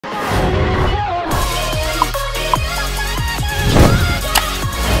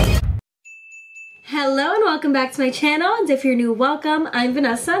Hello and welcome back to my channel, and if you're new, welcome. I'm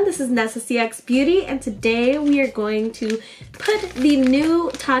Vanessa and this is Tati Beauty, and today we are going to put the new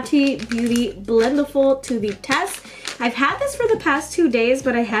Tati Beauty Blendiful to the test. I've had this for the past 2 days,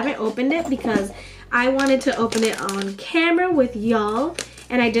 but I haven't opened it because I wanted to open it on camera with y'all,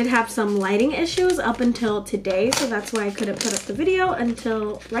 and I did have some lighting issues up until today, so that's why I couldn't put up the video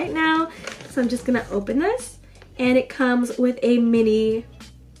until right now. So I'm just gonna open this, and it comes with a mini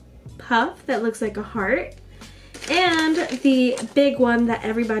puff that looks like a heart, and the big one that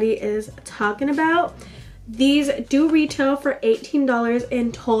everybody is talking about. These do retail for $18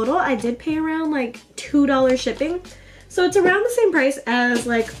 in total. I did pay around like $2 shipping, so it's around the same price as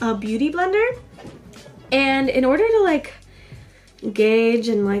like a beauty blender. And in order to like gauge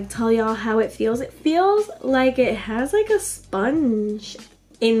and like tell y'all how it feels like it has like a sponge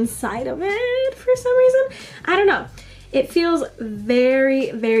inside of it for some reason. I don't know. It feels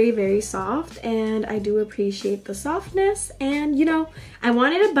very, very, very soft, and I do appreciate the softness. And you know, I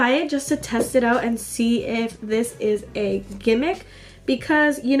wanted to buy it just to test it out and see if this is a gimmick,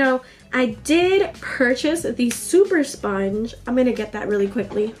 because you know, I did purchase the super sponge. I'm gonna get that really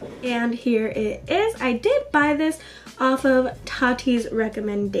quickly, and here it is. I did buy this off of Tati's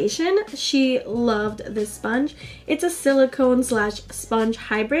recommendation. She loved this sponge. It's a silicone slash sponge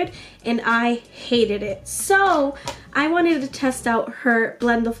hybrid, and I hated it. So I wanted to test out her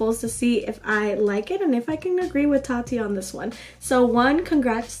Blendifuls to see if I like it and if I can agree with Tati on this one. So one,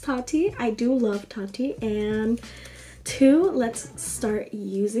 congrats Tati. I do love Tati. And two, let's start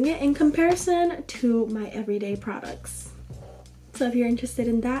using it in comparison to my everyday products. So if you're interested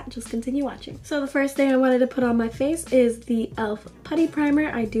in that, just continue watching. So the first thing I wanted to put on my face is the e.l.f. Putty Primer.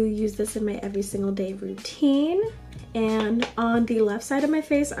 I do use this in my every single day routine. And on the left side of my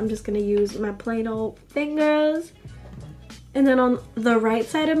face, I'm just gonna use my plain old fingers. And then on the right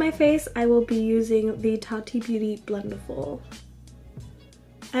side of my face, I will be using the Tati Beauty Blendiful.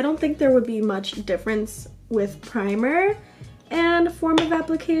 I don't think there would be much difference with primer and form of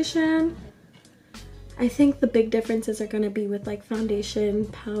application. I think the big differences are going to be with like foundation,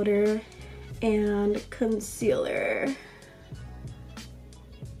 powder, and concealer.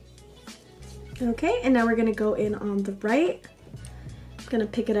 Okay, and now we're going to go in on the right. I'm going to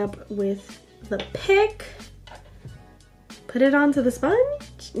pick it up with the pick. Put it onto the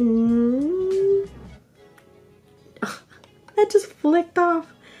sponge. Oh, that just flicked off.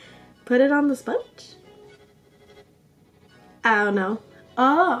 Put it on the sponge. I don't know.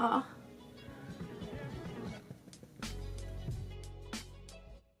 Oh.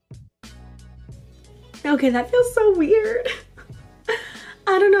 Okay, that feels so weird.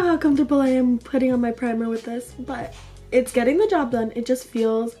 I don't know how comfortable I am putting on my primer with this, but it's getting the job done. It just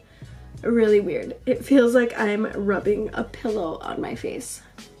feels really weird. It feels like I'm rubbing a pillow on my face.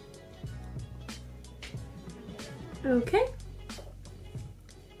 Okay.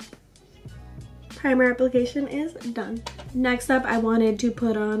 Primer application is done. Next up, I wanted to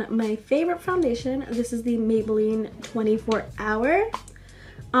put on my favorite foundation. This is the Maybelline 24 Hour.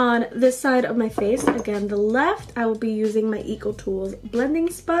 On this side of my face, again the left, I will be using my Eco Tools blending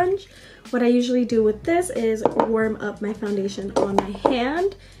sponge. What I usually do with this is warm up my foundation on my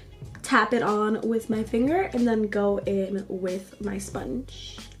hand, tap it on with my finger, and then go in with my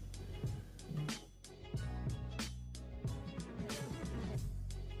sponge.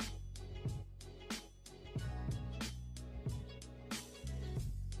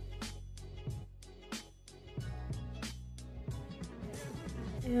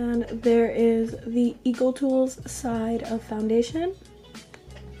 And there is the Eco Tools side of foundation.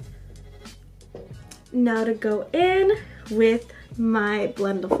 Now to go in with my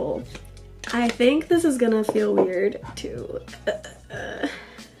Blendiful. I think this is gonna feel weird too.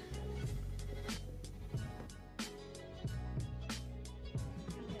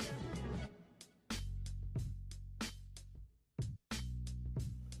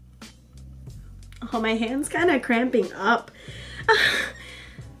 Oh, my hand's kind of cramping up.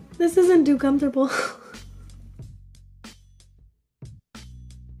 This isn't too comfortable.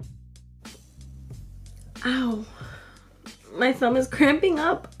 Ow. My thumb is cramping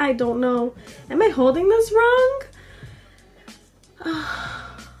up. I don't know. Am I holding this wrong?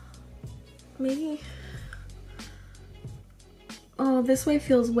 Maybe. Oh, this way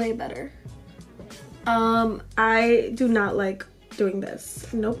feels way better. I do not like doing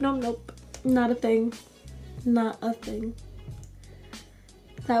this. Nope, nope, nope. Not a thing. Not a thing.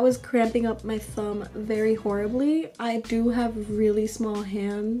 That was cramping up my thumb very horribly. I do have really small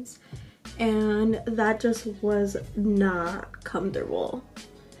hands, and that just was not comfortable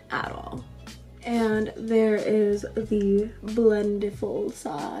at all. And there is the Blendiful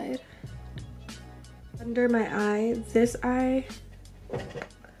side. Under my eye, this eye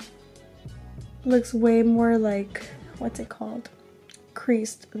looks way more like, what's it called?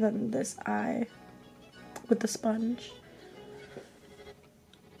 Creased than this eye with the sponge.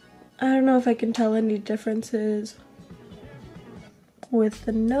 I don't know if I can tell any differences with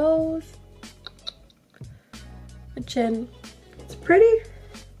the nose, the chin. It's pretty.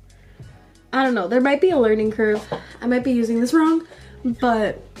 I don't know, there might be a learning curve. I might be using this wrong,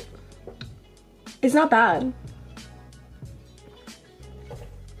 but it's not bad.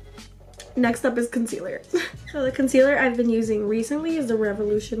 Next up is concealer. So the concealer I've been using recently is the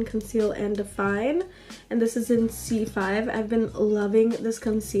Revolution Conceal and Define, and this is in C5. I've been loving this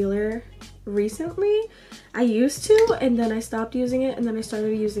concealer recently. I used to, and then I stopped using it, and then I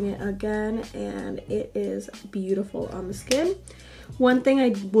started using it again, and it is beautiful on the skin. One thing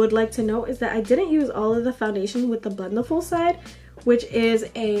I would like to note is that I didn't use all of the foundation with the Blendiful side, which is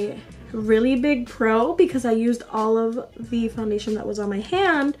a really big pro because I used all of the foundation that was on my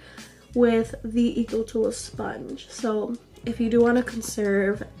hand with the Eco Tool sponge. So if you do want to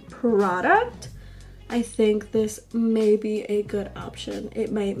conserve product, I think this may be a good option.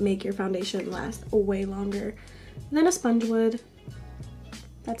 It might make your foundation last way longer than a sponge would.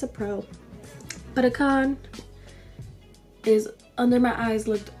 That's a pro. But a con is under my eyes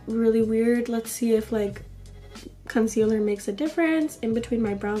looked really weird. Let's see if like concealer makes a difference. In between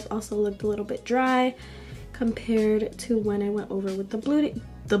my brows also looked a little bit dry compared to when I went over with the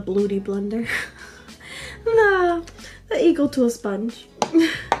Beauty blender. the Eco Tool sponge.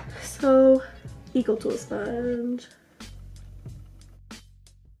 So Eco Tool sponge.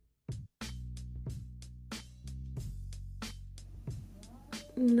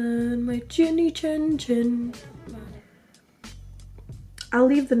 And then my chinny chin. I'll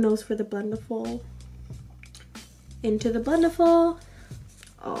leave the nose for the Blendiful. Into the Blendiful.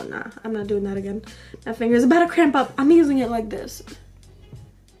 Oh nah, I'm not doing that again. My finger's about to cramp up. I'm using it like this.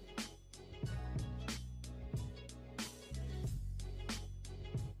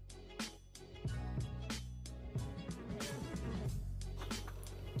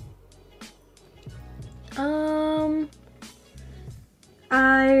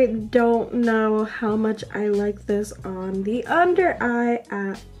 I don't know how much I like this on the under eye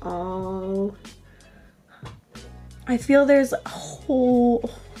at all. I feel there's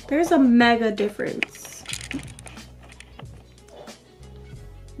a mega difference.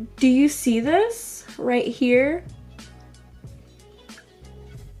 Do you see this right here?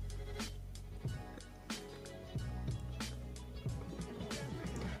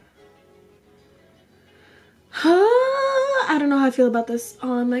 I don't know how I feel about this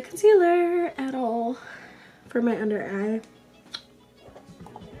on my concealer at all for my under eye.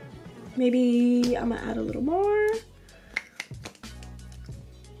 Maybe I'm gonna add a little more.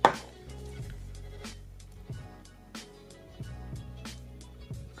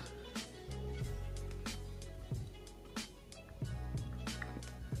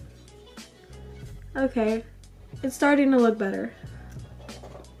 Okay, it's starting to look better.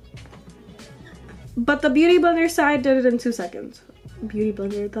 But the Beauty Blender side did it in 2 seconds. Beauty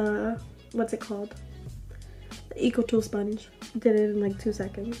Blender, what's it called? The Eco Tool sponge did it in like 2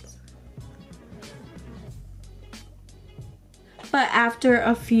 seconds. But after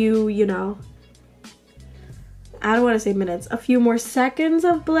a few, you know, I don't want to say minutes, a few more seconds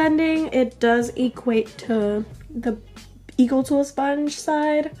of blending, it does equate to the Eco Tool sponge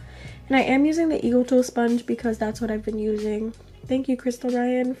side. And I am using the Eco Tool sponge because that's what I've been using. Thank you, Crystal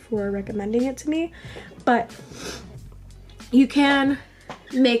Ryan, for recommending it to me. But you can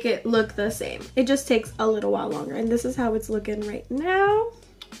make it look the same. It just takes a little while longer. And this is how it's looking right now.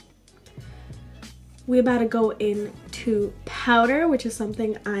 We're about to go into powder, which is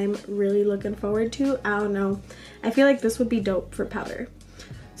something I'm really looking forward to. I don't know. I feel like this would be dope for powder.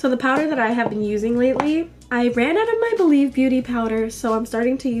 So the powder that I have been using lately, I ran out of my Believe Beauty powder, so I'm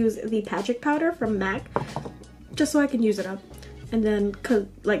starting to use the Patrick powder from MAC just so I can use it up. And then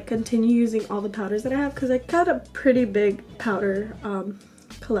like continue using all the powders that I have because I got a pretty big powder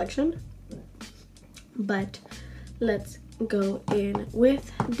collection. But let's go in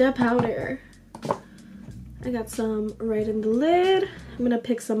with the powder. I got some right in the lid. I'm gonna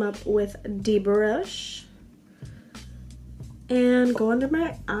pick some up with the brush and go under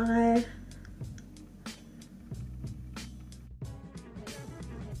my eye.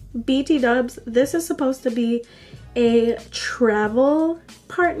 BT Dubs, this is supposed to be a travel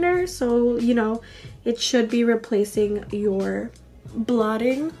partner, so you know it should be replacing your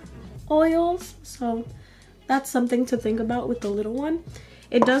blotting oils, so that's something to think about with the little one.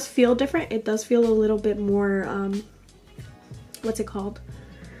 It does feel different. It does feel a little bit more what's it called,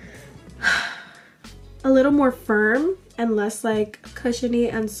 a little more firm and less like cushiony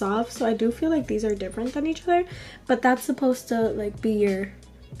and soft. So I do feel like these are different than each other, but that's supposed to like be your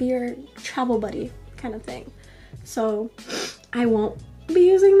travel buddy kind of thing. So I won't be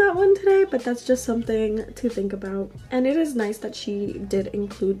using that one today, but that's just something to think about. And it is nice that she did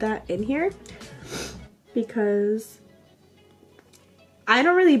include that in here, because I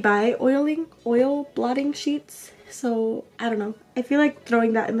don't really buy oil blotting sheets, so I don't know. I feel like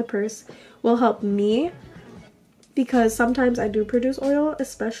throwing that in the purse will help me, because sometimes I do produce oil,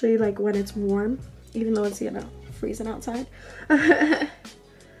 especially like when it's warm, even though it's, you know, freezing outside.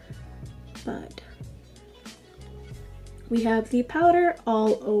 But we have the powder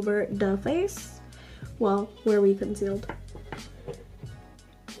all over the face, well, where we concealed,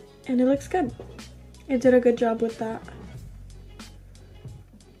 and it looks good. It did a good job with that.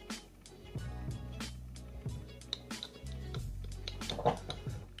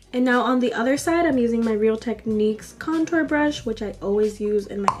 And now on the other side, I'm using my Real Techniques contour brush, which I always use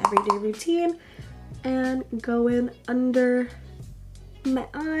in my everyday routine, and go in under my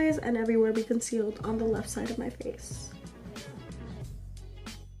eyes and everywhere we concealed on the left side of my face.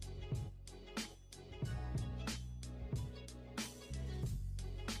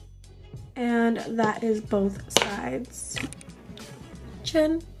 And that is both sides.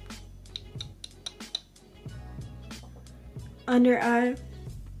 Chin, under eye,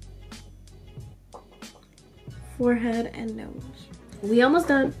 forehead, and nose. We almost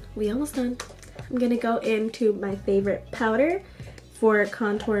done. I'm gonna go into my favorite powder for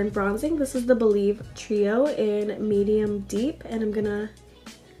contour and bronzing. This is the Believe Trio in medium deep, and I'm gonna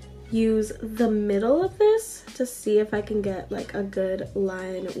use the middle of this to see if I can get like a good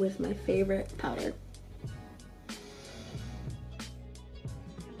line with my favorite powder.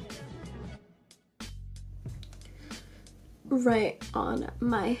 Right on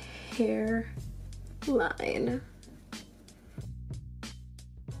my hair line.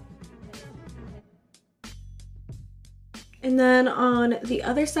 And then on the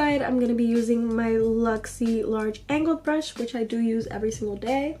other side, I'm going to be using my Luxie large angled brush, which I do use every single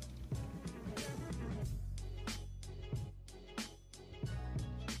day.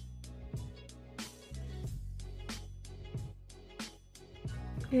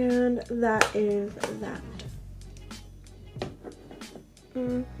 And that is that. I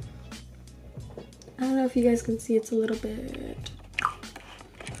don't know if you guys can see, it's a little bit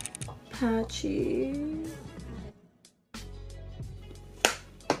patchy.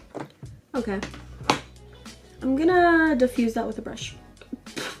 Okay. I'm gonna diffuse that with a brush.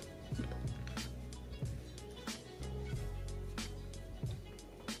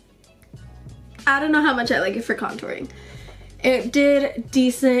 I don't know how much I like it for contouring. It did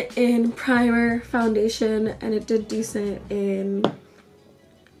decent in primer, foundation, and it did decent in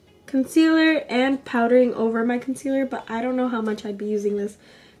concealer and powdering over my concealer, but I don't know how much I'd be using this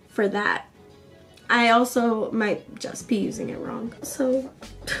for that. I also might just be using it wrong, so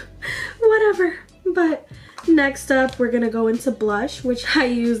whatever. But next up, we're gonna go into blush, which I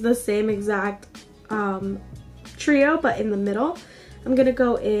use the same exact trio, but in the middle. I'm gonna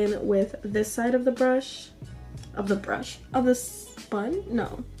go in with this side of the brush, of the spun?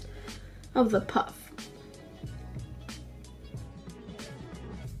 No, of the puff.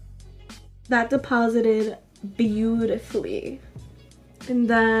 That deposited beautifully. And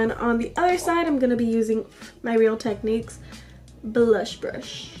then on the other side, I'm gonna be using my Real Techniques blush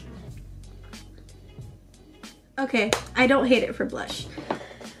brush. Okay, I don't hate it for blush.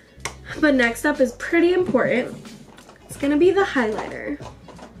 But next up is pretty important. It's gonna be the highlighter.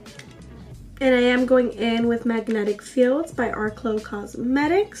 And I am going in with Magnetic Fields by Arclo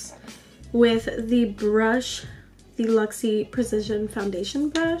Cosmetics with the brush, the Luxie Precision Foundation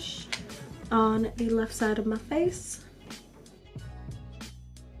brush, on the left side of my face.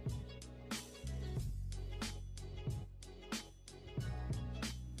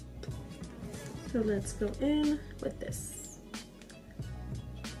 So let's go in with this.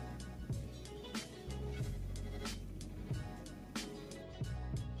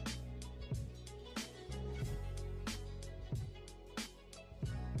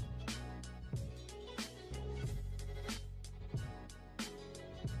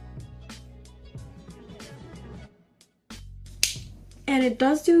 And it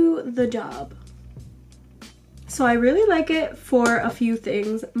does do the job. So I really like it for a few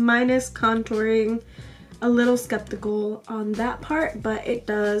things, minus contouring. A little skeptical on that part, but it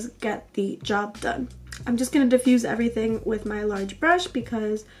does get the job done. I'm just gonna diffuse everything with my large brush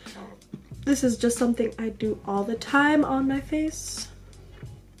because this is just something I do all the time on my face.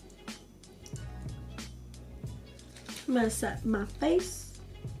 I'm gonna set my face.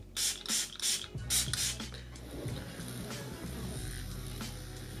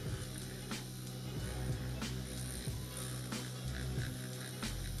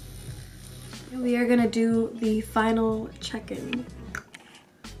 We are gonna do the final check-in.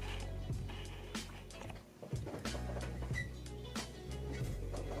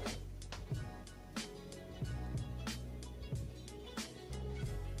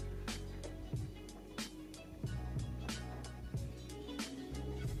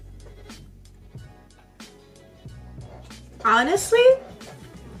 Honestly,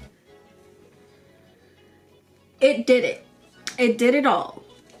 it did it. It did it all.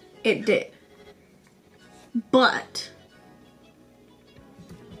 It did. But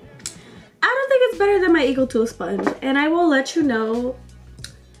I don't think it's better than my Eagle Tool sponge. And I will let you know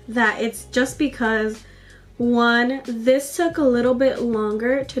that it's just because, one, this took a little bit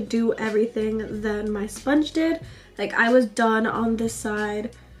longer to do everything than my sponge did. Like, I was done on this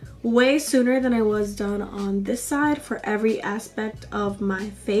side way sooner than I was done on this side for every aspect of my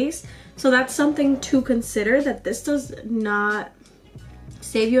face. So that's something to consider, that this does not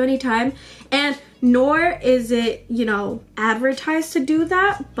save you any time, and nor is it, you know, advertised to do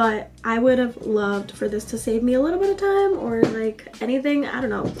that. But I would have loved for this to save me a little bit of time, or like anything, I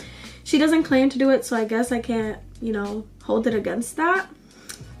don't know. She doesn't claim to do it, so I guess I can't, you know, hold it against that.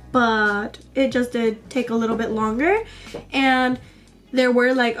 But it just did take a little bit longer, and there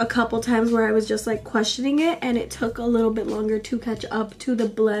were like a couple times where I was just like questioning it, and it took a little bit longer to catch up to the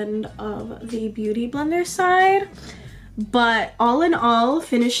blend of the Beauty Blender side. But all in all,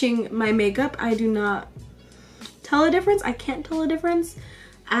 finishing my makeup, I do not tell a difference. I can't tell a difference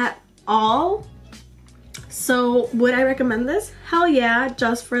at all. So would I recommend this? Hell yeah,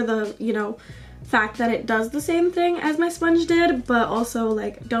 just for the, you know, fact that it does the same thing as my sponge did, but also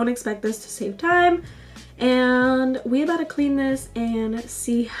like don't expect this to save time. And we about to clean this and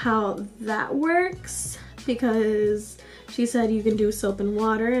see how that works, because she said you can do soap and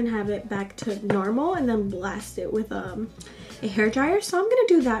water and have it back to normal and then blast it with a hair dryer. So I'm gonna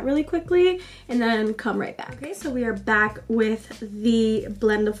do that really quickly and then come right back. Okay, so we are back with the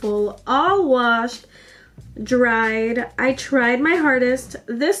Blendiful, all washed, dried. I tried my hardest.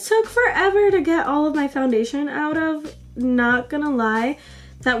 This took forever to get all of my foundation out of, not gonna lie.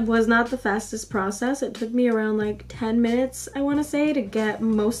 That was not the fastest process. It took me around like 10 minutes, I want to say, to get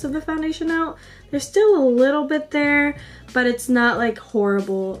most of the foundation out. There's still a little bit there, but it's not like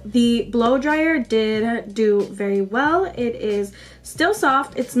horrible. The blow dryer did do very well. It is still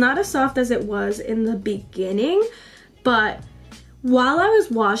soft. It's not as soft as it was in the beginning, but while I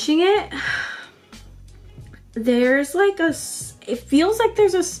was washing it, there's like it feels like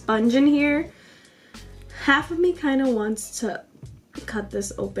there's a sponge in here. Half of me kind of wants to cut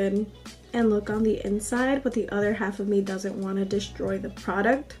this open and look on the inside, but the other half of me doesn't want to destroy the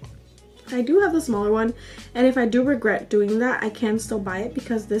product. I do have the smaller one, and if I do regret doing that, I can still buy it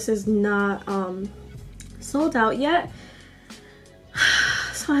because this is not sold out yet.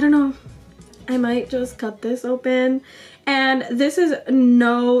 So I don't know, I might just cut this open. And this is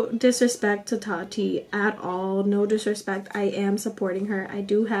no disrespect to Tati at all, no disrespect. I am supporting her. I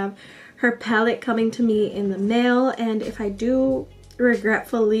do have her palette coming to me in the mail, and if I do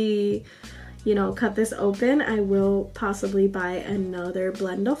regretfully, you know, cut this open, I will possibly buy another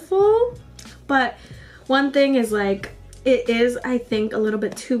Blendiful. But one thing is, like, it is, I think, a little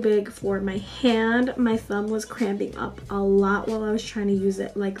bit too big for my hand. My thumb was cramping up a lot while I was trying to use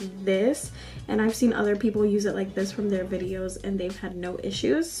it like this, and I've seen other people use it like this from their videos and they've had no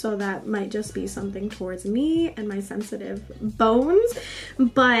issues. So that might just be something towards me and my sensitive bones.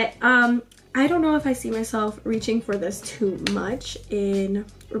 But I don't know if I see myself reaching for this too much in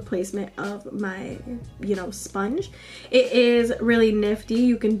replacement of my, you know, sponge. It is really nifty.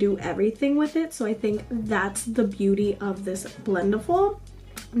 You can do everything with it. So I think that's the beauty of this Blendiful.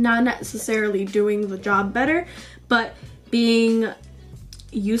 Not necessarily doing the job better, but being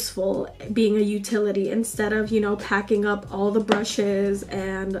useful, being a utility, instead of, you know, packing up all the brushes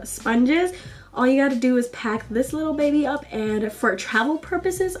and sponges. All you gotta do is pack this little baby up, and for travel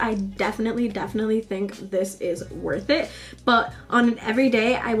purposes, I definitely think this is worth it. But on an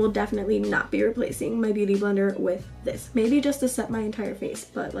everyday, I will definitely not be replacing my beauty blender with this. Maybe just to set my entire face,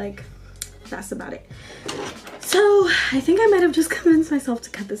 but like, that's about it. So I think I might have just convinced myself to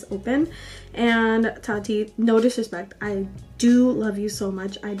cut this open. And Tati, no disrespect, I do love you so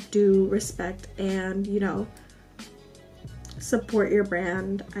much. I do respect and, you know, support your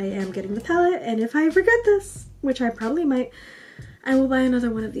brand. I am getting the palette, and if I regret this, which I probably might, I will buy another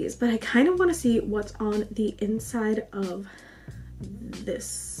one of these. But I kind of want to see what's on the inside of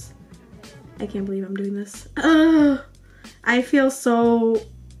this. I can't believe I'm doing this. I feel so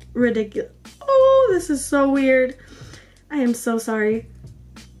ridiculous. Oh, this is so weird. I am so sorry.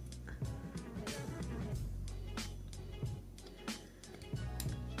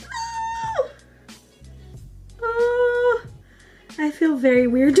 very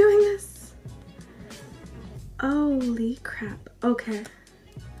weird doing this. Holy crap. Okay.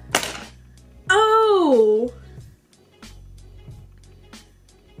 Oh!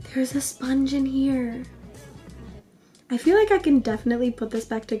 There's a sponge in here. I feel like I can definitely put this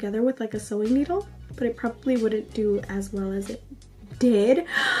back together with like a sewing needle, but it probably wouldn't do as well as it did.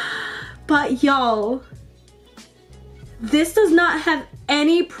 But y'all, this does not have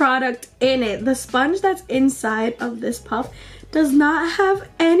any product in it. The sponge that's inside of this puff does not have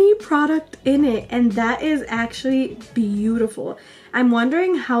any product in it, and that is actually beautiful. I'm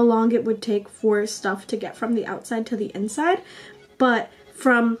wondering how long it would take for stuff to get from the outside to the inside, but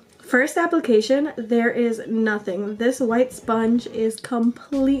from first application, there is nothing. This white sponge is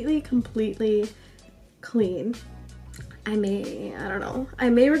completely clean. I don't know, I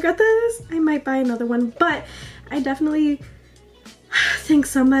may regret this. I might buy another one, but I definitely think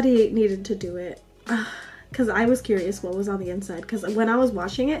somebody needed to do it. Because I was curious what was on the inside, because when I was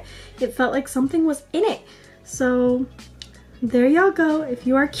washing it, it felt like something was in it. So there y'all go. If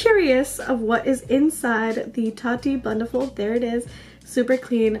you are curious of what is inside the Tati Blendiful, there it is. Super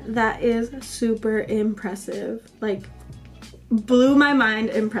clean. That is super impressive. Like, blew my mind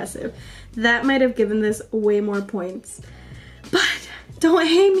impressive. That might have given this way more points. But don't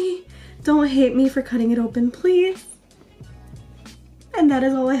hate me. Don't hate me for cutting it open, please. And that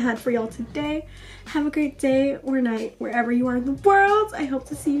is all I had for y'all today. Have a great day or night wherever you are in the world. I hope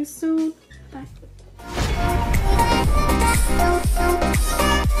to see you soon. Bye.